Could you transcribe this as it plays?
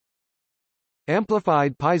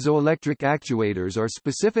Amplified piezoelectric actuators are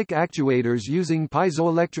specific actuators using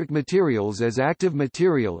piezoelectric materials as active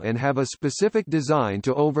material and have a specific design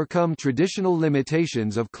to overcome traditional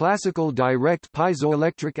limitations of classical direct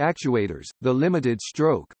piezoelectric actuators, the limited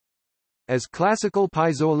stroke. As classical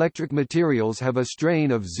piezoelectric materials have a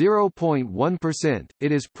strain of 0.1%,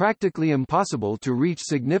 it is practically impossible to reach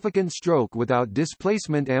significant stroke without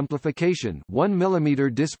displacement amplification. 1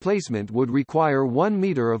 mm displacement would require 1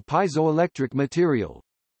 meter of piezoelectric material.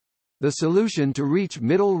 The solution to reach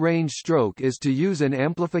middle-range stroke is to use an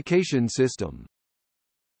amplification system.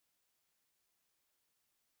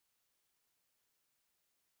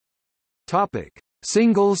 Topic: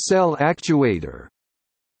 Single-cell actuator.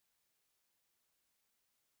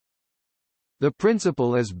 The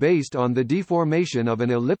principle is based on the deformation of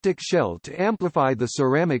an elliptic shell to amplify the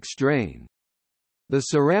ceramic strain. The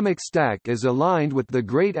ceramic stack is aligned with the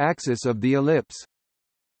great axis of the ellipse.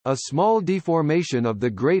 A small deformation of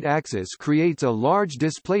the great axis creates a large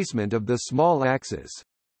displacement of the small axis.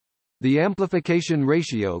 The amplification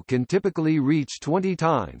ratio can typically reach 20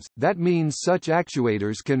 times, that means such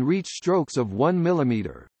actuators can reach strokes of 1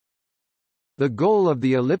 mm. The goal of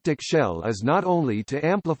the elliptic shell is not only to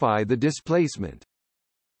amplify the displacement.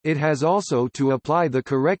 It has also to apply the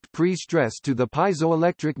correct pre-stress to the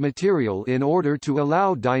piezoelectric material in order to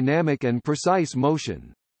allow dynamic and precise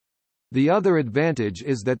motion. The other advantage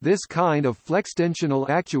is that this kind of flex-tensional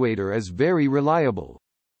actuator is very reliable.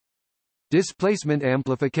 Displacement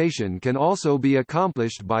amplification can also be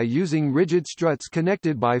accomplished by using rigid struts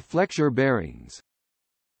connected by flexure bearings.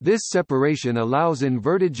 This separation allows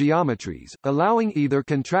inverted geometries, allowing either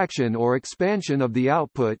contraction or expansion of the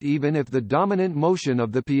output even if the dominant motion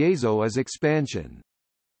of the piezo is expansion.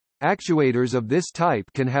 Actuators of this type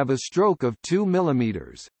can have a stroke of 2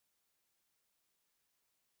 mm.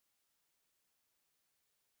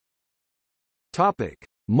 Topic: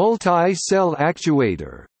 Multi-cell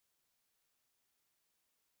actuator.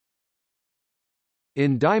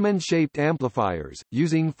 In diamond-shaped amplifiers,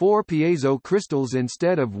 using 4 piezo crystals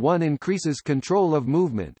instead of 1 increases control of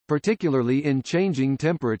movement, particularly in changing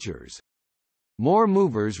temperatures. More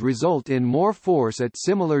movers result in more force at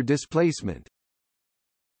similar displacement.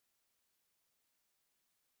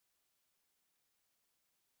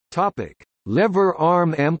 Topic: Lever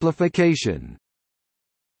arm amplification.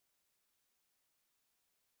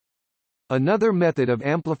 Another method of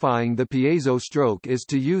amplifying the piezo stroke is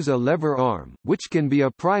to use a lever arm, which can be a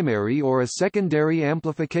primary or a secondary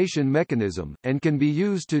amplification mechanism, and can be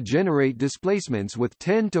used to generate displacements with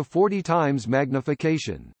 10 to 40 times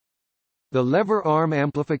magnification. The lever arm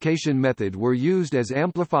amplification method were used as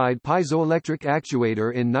amplified piezoelectric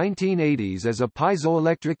actuator in 1980s as a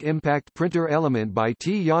piezoelectric impact printer element by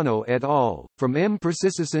T. Yano et al., from M.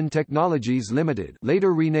 Precisison Technologies Limited,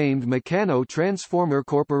 later renamed Meccano Transformer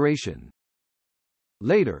Corporation.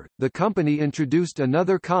 Later, the company introduced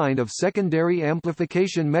another kind of secondary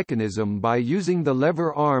amplification mechanism by using the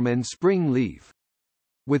lever arm and spring leaf.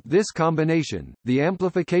 With this combination, the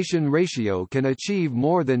amplification ratio can achieve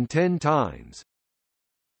more than 10 times.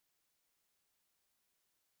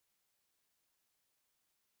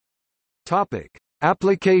 Topic: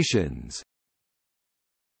 Applications.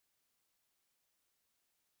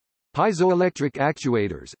 Piezoelectric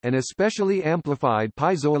actuators, and especially amplified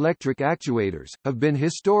piezoelectric actuators, have been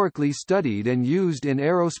historically studied and used in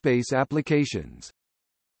aerospace applications.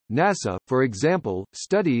 NASA, for example,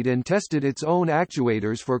 studied and tested its own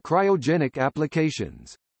actuators for cryogenic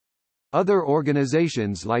applications. Other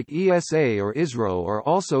organizations like ESA or ISRO are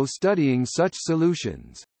also studying such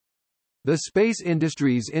solutions. The space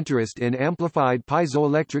industry's interest in amplified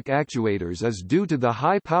piezoelectric actuators is due to the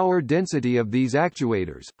high power density of these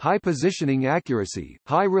actuators, high positioning accuracy,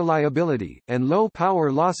 high reliability, and low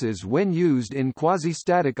power losses when used in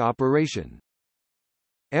quasi-static operation.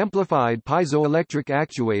 Amplified piezoelectric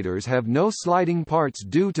actuators have no sliding parts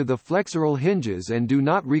due to the flexural hinges and do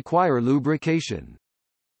not require lubrication.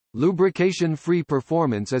 Lubrication-free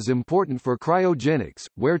performance is important for cryogenics,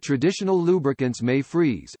 where traditional lubricants may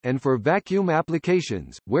freeze, and for vacuum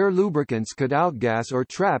applications, where lubricants could outgas or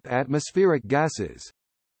trap atmospheric gases.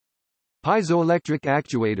 Piezoelectric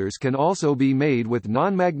actuators can also be made with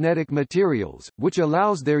non-magnetic materials, which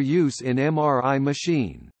allows their use in MRI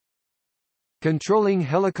machine. Controlling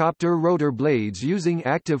helicopter rotor blades using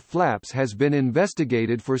active flaps has been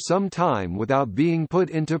investigated for some time without being put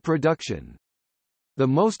into production. The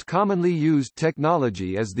most commonly used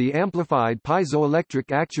technology is the amplified piezoelectric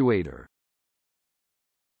actuator.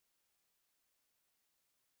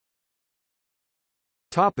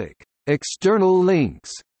 Topic: External links.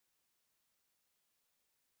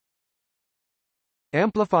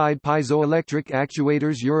 Amplified piezoelectric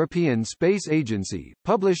actuators European Space Agency,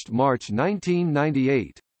 published March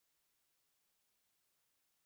 1998.